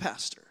lead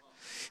pastor.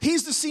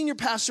 He's the senior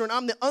pastor, and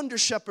I'm the under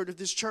shepherd of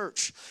this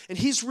church. And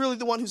he's really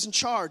the one who's in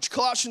charge.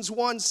 Colossians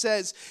 1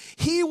 says,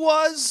 he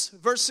was,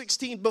 verse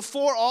 16,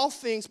 before all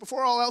things,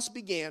 before all else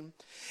began,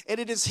 and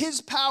it is his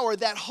power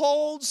that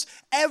holds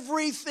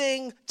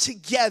everything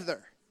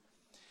together.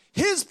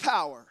 His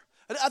power.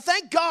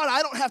 Thank God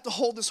I don't have to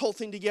hold this whole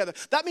thing together.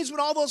 That means when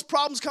all those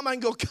problems come, I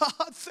can go,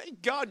 God,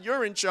 thank God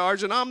you're in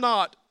charge and I'm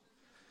not.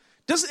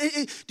 Do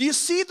you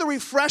see the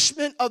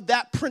refreshment of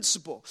that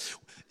principle?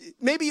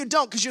 maybe you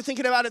don't because you're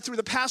thinking about it through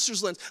the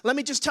pastor's lens. Let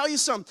me just tell you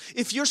something.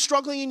 If you're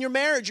struggling in your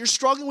marriage, you're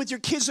struggling with your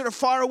kids that are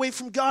far away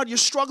from God, you're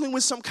struggling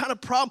with some kind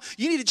of problem,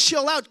 you need to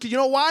chill out. You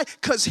know why?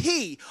 Because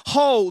he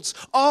holds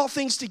all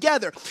things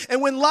together.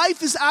 And when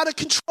life is out of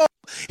control,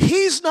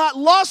 he's not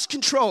lost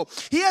control.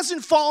 He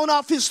hasn't fallen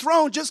off his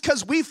throne just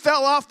because we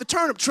fell off the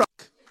turnip truck.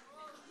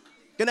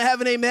 Gonna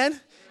have an amen?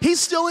 He's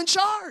still in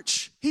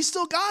charge. He's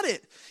still got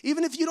it,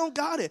 even if you don't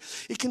got it.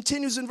 It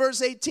continues in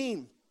verse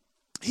 18.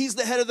 He's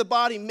the head of the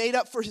body made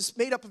up of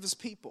his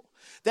people.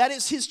 That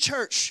is his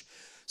church.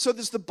 So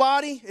there's the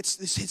body, it's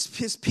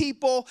his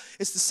people.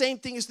 It's the same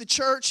thing as the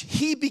church.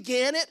 He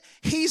began it.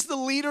 He's the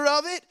leader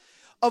of it,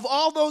 of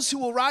all those who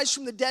will rise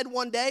from the dead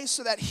one day,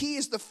 so that he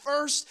is the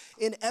first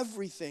in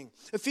everything.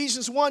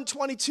 Ephesians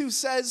 1:22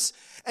 says,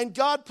 and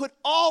God put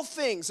all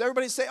things,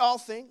 everybody say all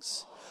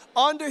things,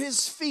 under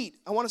his feet.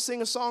 I want to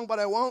sing a song, but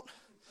I won't.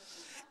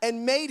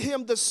 And made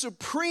him the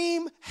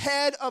supreme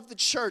head of the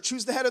church.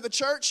 Who's the head of the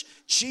church?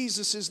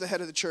 Jesus is the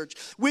head of the church,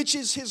 which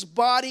is his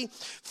body,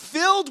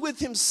 filled with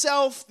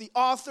himself, the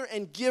author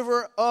and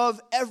giver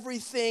of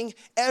everything,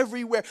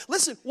 everywhere.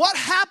 Listen, what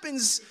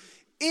happens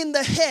in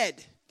the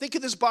head? Think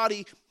of this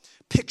body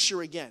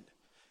picture again.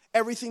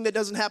 Everything that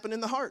doesn't happen in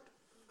the heart.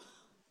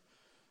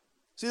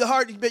 See, the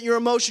heart, your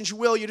emotions, your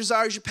will, your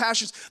desires, your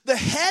passions. The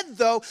head,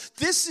 though,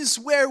 this is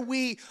where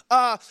we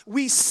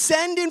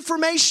send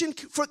information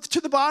to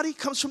the body,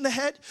 comes from the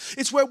head.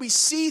 It's where we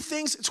see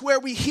things. It's where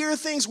we hear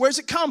things. Where's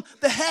it come?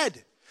 The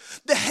head.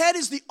 The head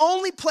is the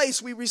only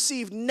place we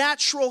receive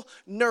natural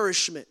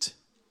nourishment.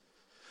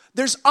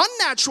 There's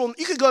unnatural,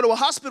 you could go to a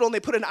hospital and they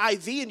put an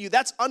IV in you.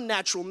 That's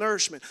unnatural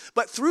nourishment.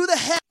 But through the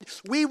head,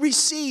 we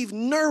receive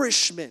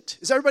nourishment.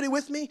 Is everybody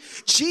with me?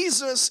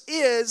 Jesus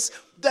is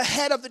the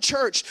head of the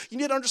church. You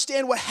need to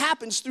understand what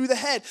happens through the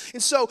head.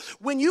 And so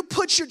when you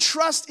put your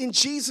trust in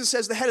Jesus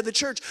as the head of the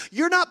church,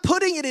 you're not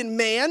putting it in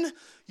man.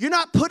 You're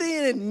not putting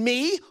it in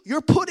me.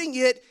 You're putting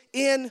it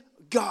in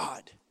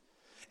God.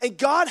 And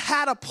God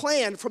had a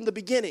plan from the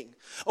beginning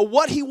of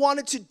what he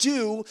wanted to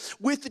do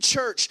with the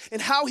church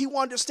and how he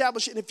wanted to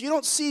establish it. And if you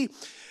don't see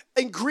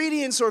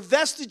ingredients or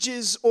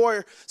vestiges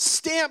or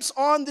stamps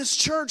on this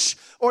church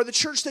or the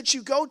church that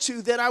you go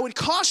to, then I would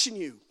caution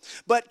you.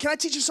 But can I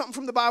teach you something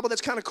from the Bible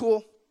that's kind of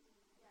cool?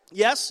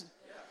 Yes?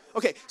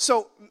 Okay,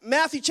 so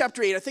Matthew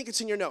chapter 8, I think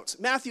it's in your notes.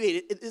 Matthew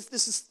 8,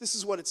 this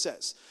is what it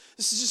says.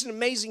 This is just an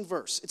amazing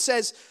verse. It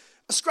says,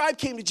 a scribe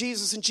came to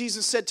Jesus, and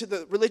Jesus said to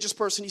the religious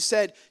person, he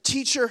said,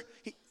 teacher,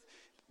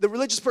 the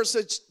religious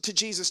person said to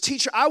Jesus,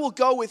 teacher, I will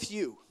go with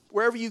you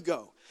wherever you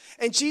go.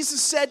 And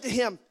Jesus said to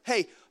him,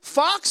 hey,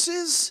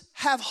 foxes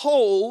have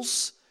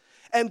holes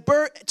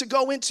to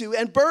go into,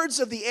 and birds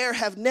of the air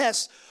have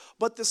nests,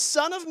 but the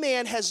Son of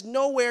Man has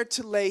nowhere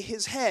to lay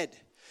his head.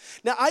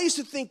 Now, I used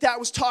to think that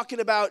was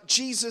talking about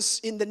Jesus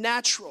in the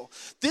natural.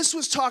 This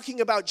was talking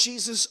about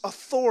Jesus'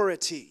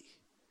 authority.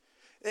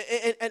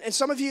 And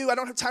some of you, I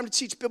don't have time to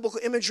teach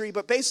biblical imagery,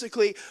 but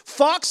basically,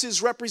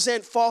 foxes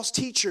represent false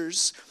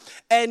teachers,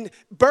 and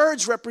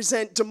birds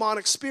represent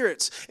demonic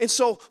spirits. And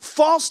so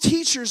false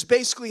teachers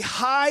basically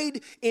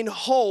hide in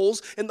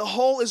holes, and the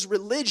hole is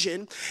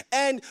religion,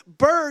 and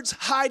birds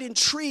hide in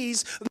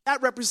trees.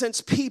 That represents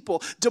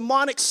people.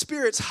 Demonic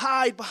spirits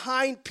hide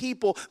behind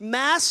people,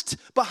 masked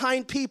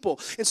behind people.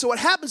 And so what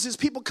happens is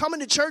people come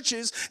into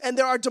churches, and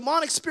there are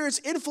demonic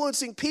spirits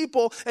influencing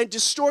people and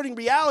distorting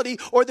reality,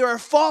 or there are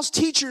false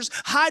teachers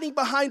hiding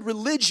behind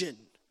religion.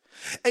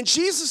 And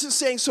Jesus is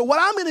saying, so what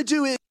I'm going to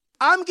do is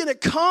I'm going to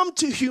come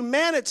to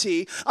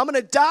humanity. I'm going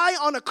to die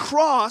on a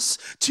cross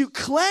to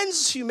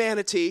cleanse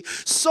humanity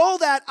so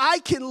that I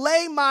can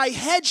lay my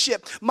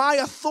headship, my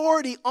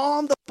authority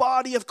on the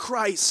body of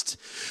Christ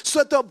so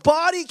that the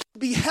body can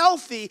be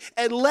healthy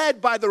and led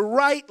by the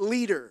right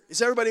leader.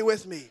 Is everybody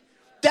with me?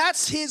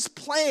 That's his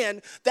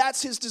plan.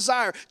 That's his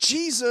desire.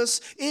 Jesus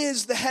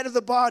is the head of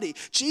the body.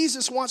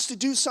 Jesus wants to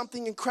do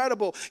something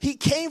incredible. He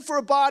came for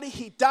a body.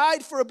 He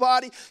died for a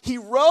body. He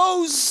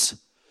rose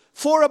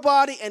for a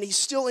body, and he's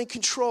still in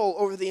control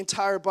over the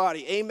entire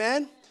body.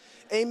 Amen?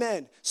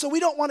 Amen. So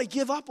we don't want to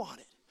give up on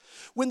it.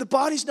 When the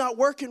body's not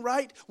working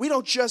right, we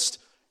don't just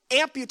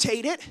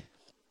amputate it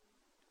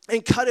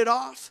and cut it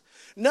off.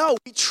 No,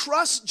 we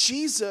trust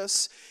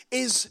Jesus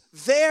is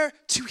there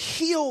to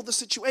heal the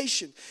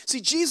situation.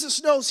 See,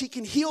 Jesus knows he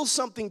can heal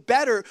something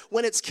better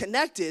when it's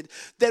connected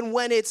than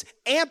when it's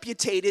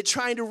amputated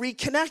trying to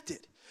reconnect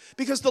it.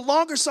 Because the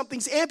longer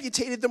something's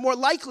amputated, the more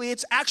likely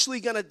it's actually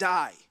going to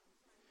die.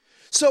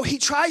 So he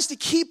tries to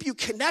keep you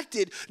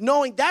connected,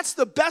 knowing that's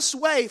the best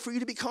way for you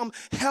to become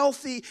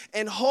healthy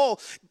and whole.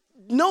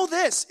 Know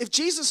this, if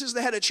Jesus is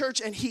the head of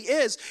church, and he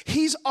is,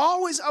 he's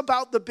always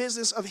about the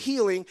business of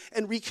healing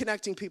and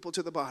reconnecting people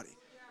to the body.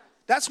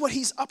 That's what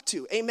he's up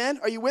to. Amen?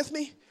 Are you with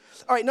me?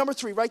 All right, number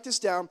 3, write this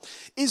down.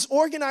 Is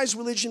organized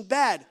religion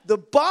bad? The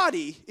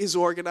body is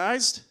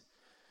organized,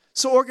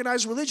 so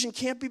organized religion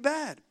can't be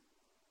bad.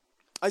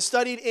 I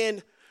studied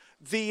in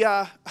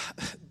the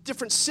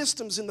different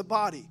systems in the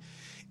body.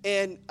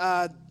 And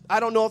I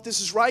don't know if this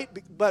is right,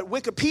 but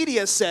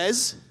Wikipedia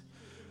says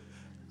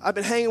I've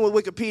been hanging with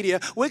Wikipedia.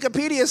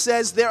 Wikipedia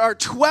says there are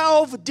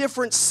 12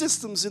 different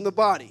systems in the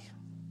body.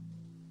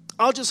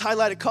 I'll just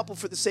highlight a couple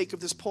for the sake of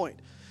this point.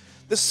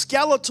 The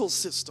skeletal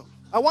system.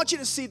 I want you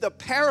to see the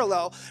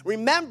parallel.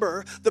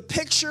 Remember, the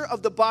picture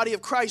of the body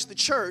of Christ, the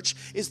church,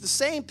 is the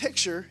same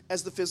picture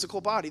as the physical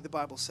body, the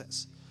Bible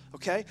says.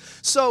 Okay?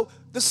 So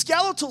the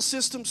skeletal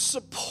system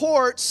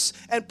supports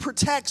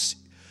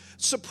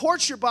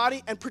your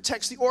body and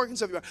protects the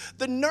organs of your body.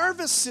 The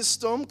nervous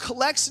system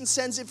collects and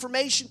sends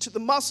information to the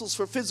muscles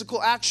for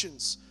physical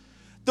actions.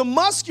 The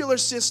muscular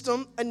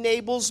system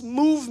enables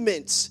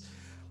movement.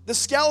 The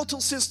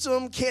skeletal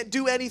system can't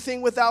do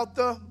anything without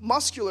the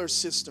muscular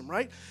system,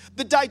 right?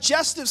 The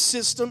digestive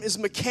system is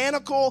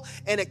mechanical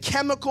and a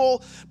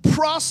chemical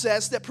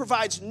process that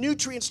provides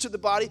nutrients to the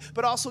body,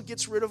 but also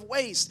gets rid of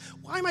waste.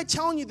 Why am I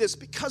telling you this?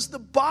 Because the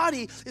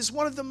body is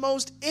one of the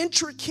most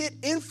intricate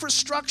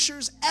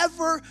infrastructures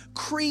ever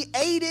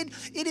created.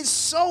 It is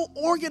so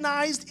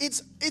organized,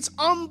 it's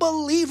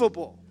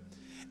unbelievable.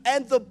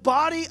 And the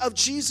body of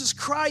Jesus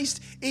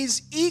Christ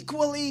is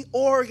equally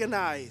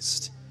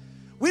organized.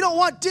 We don't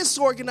want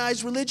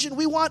disorganized religion.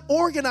 We want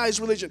organized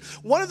religion.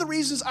 One of the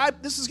reasons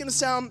this is going to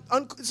sound,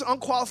 it's an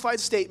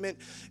unqualified statement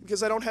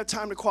because I don't have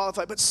time to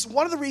qualify, but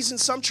one of the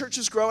reasons some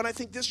churches grow, and I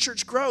think this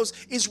church grows,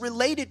 is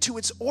related to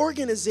its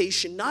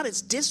organization, not its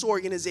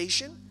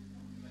disorganization.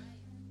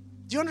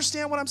 Do you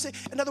understand what I'm saying?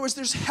 In other words,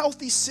 there's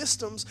healthy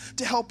systems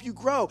to help you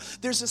grow.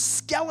 There's a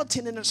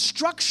skeleton and a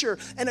structure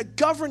and a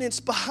governance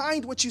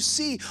behind what you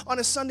see on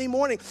a Sunday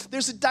morning.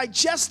 There's a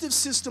digestive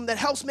system that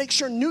helps make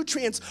sure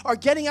nutrients are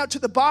getting out to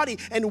the body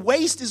and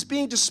waste is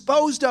being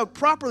disposed of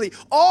properly.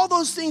 All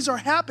those things are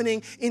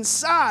happening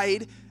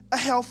inside a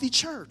healthy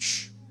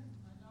church.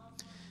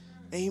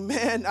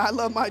 Amen. I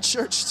love my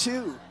church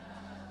too.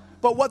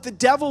 But what the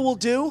devil will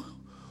do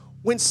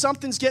when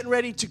something's getting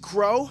ready to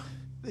grow,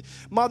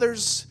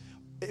 mothers,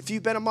 if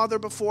you've been a mother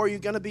before, you're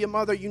going to be a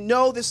mother. You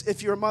know this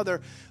if you're a mother,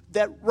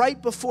 that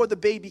right before the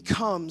baby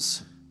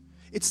comes,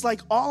 it's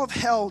like all of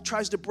hell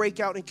tries to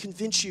break out and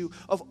convince you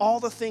of all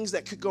the things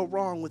that could go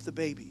wrong with the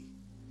baby.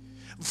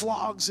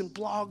 Vlogs and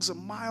blogs a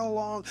mile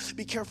long.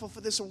 Be careful for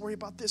this and worry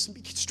about this and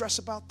be stressed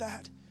about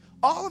that.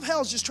 All of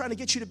hell is just trying to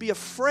get you to be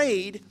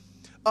afraid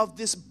of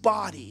this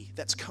body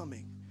that's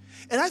coming.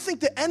 And I think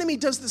the enemy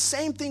does the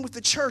same thing with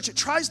the church. It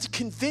tries to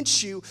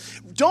convince you,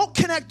 don't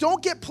connect,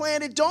 don't get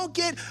planted, don't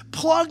get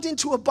plugged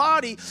into a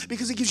body,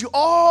 because it gives you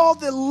all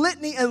the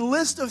litany and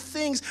list of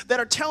things that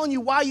are telling you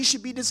why you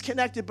should be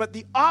disconnected. But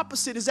the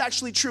opposite is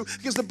actually true,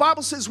 because the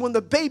Bible says when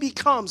the baby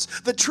comes,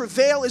 the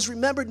travail is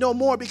remembered no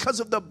more because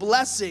of the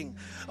blessing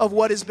of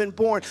what has been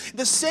born.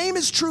 The same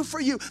is true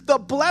for you. The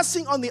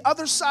blessing on the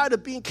other side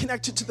of being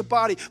connected to the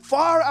body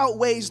far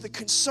outweighs the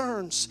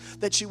concerns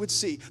that you would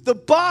see. The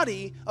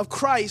body of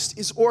Christ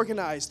is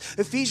organized.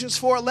 Ephesians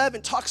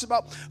 4:11 talks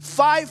about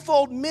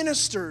fivefold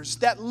ministers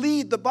that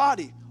lead the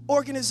body.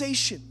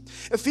 Organization.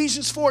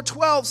 Ephesians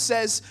 4:12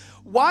 says,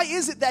 why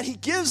is it that he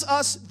gives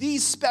us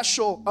these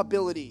special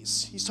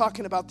abilities? He's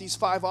talking about these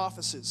 5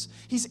 offices.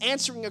 He's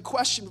answering a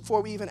question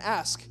before we even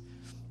ask.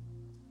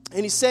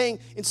 And he's saying,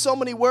 in so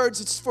many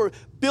words, it's for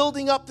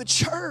building up the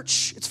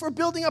church. It's for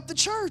building up the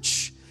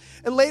church.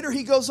 And later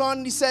he goes on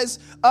and he says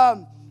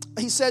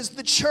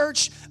the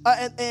church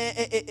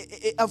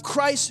of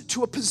Christ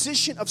to a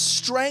position of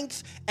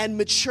strength and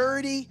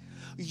maturity,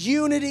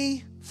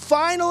 unity.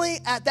 Finally,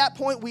 at that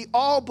point, we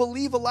all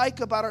believe alike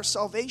about our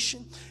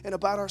salvation and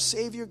about our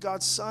Savior,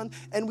 God's Son,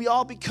 and we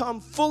all become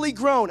fully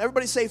grown.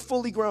 Everybody say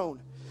fully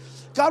grown.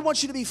 God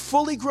wants you to be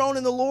fully grown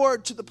in the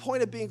Lord to the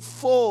point of being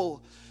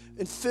full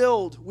and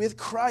filled with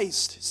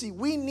Christ. See,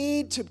 we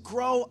need to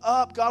grow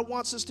up. God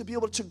wants us to be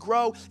able to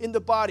grow in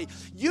the body.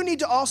 You need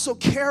to also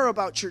care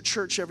about your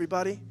church,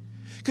 everybody.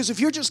 Because if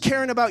you're just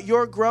caring about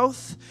your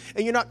growth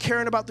and you're not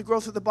caring about the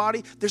growth of the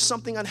body, there's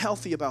something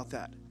unhealthy about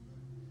that.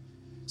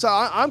 So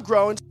I'm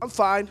growing, I'm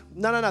fine.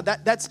 No.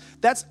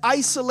 That's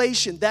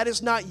isolation. That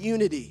is not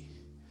unity.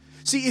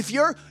 See, if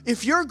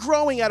you're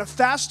growing at a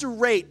faster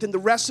rate than the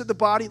rest of the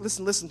body,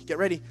 listen, get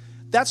ready.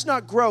 That's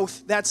not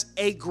growth, that's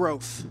a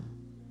growth.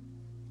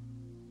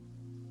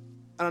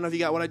 I don't know if you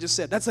got what I just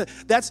said.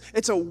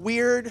 It's a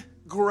weird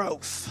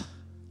growth.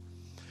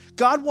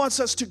 God wants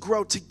us to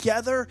grow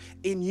together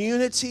in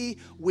unity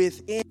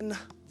within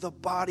the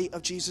body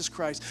of Jesus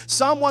Christ.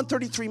 Psalm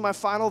 133, my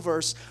final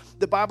verse,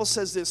 the Bible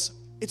says this.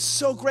 It's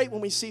so great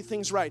when we see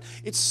things right.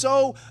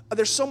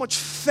 There's so much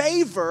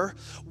favor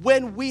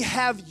when we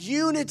have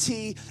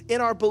unity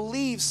in our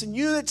beliefs and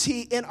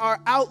unity in our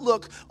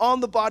outlook on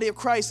the body of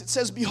Christ. It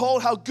says,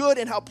 behold how good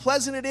and how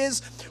pleasant it is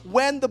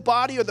when the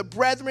body or the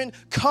brethren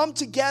come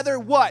together,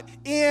 what?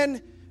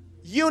 In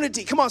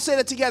unity. Come on, say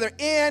that together.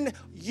 In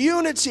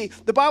unity.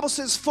 The Bible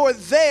says, for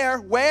there,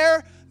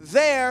 where?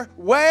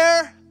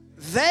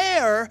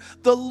 There,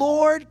 the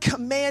Lord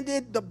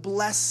commanded the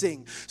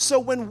blessing. So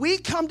when we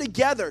come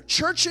together,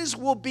 churches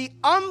will be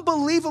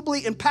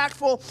unbelievably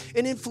impactful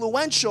and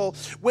influential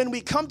when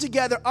we come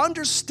together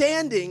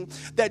understanding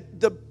that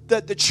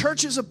the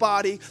church is a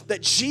body,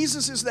 that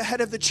Jesus is the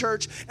head of the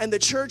church, and the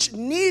church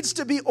needs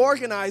to be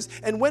organized.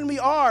 And when we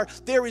are,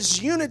 there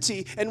is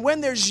unity. And when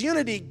there's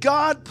unity,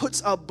 God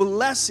puts a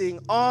blessing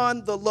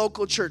on the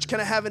local church. Can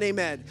I have an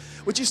amen?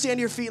 Would you stand to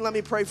your feet and let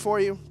me pray for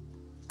you?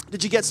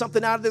 Did you get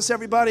something out of this,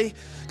 everybody?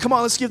 Come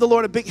on, let's give the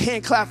Lord a big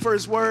hand clap for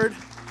his word.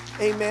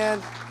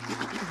 Amen.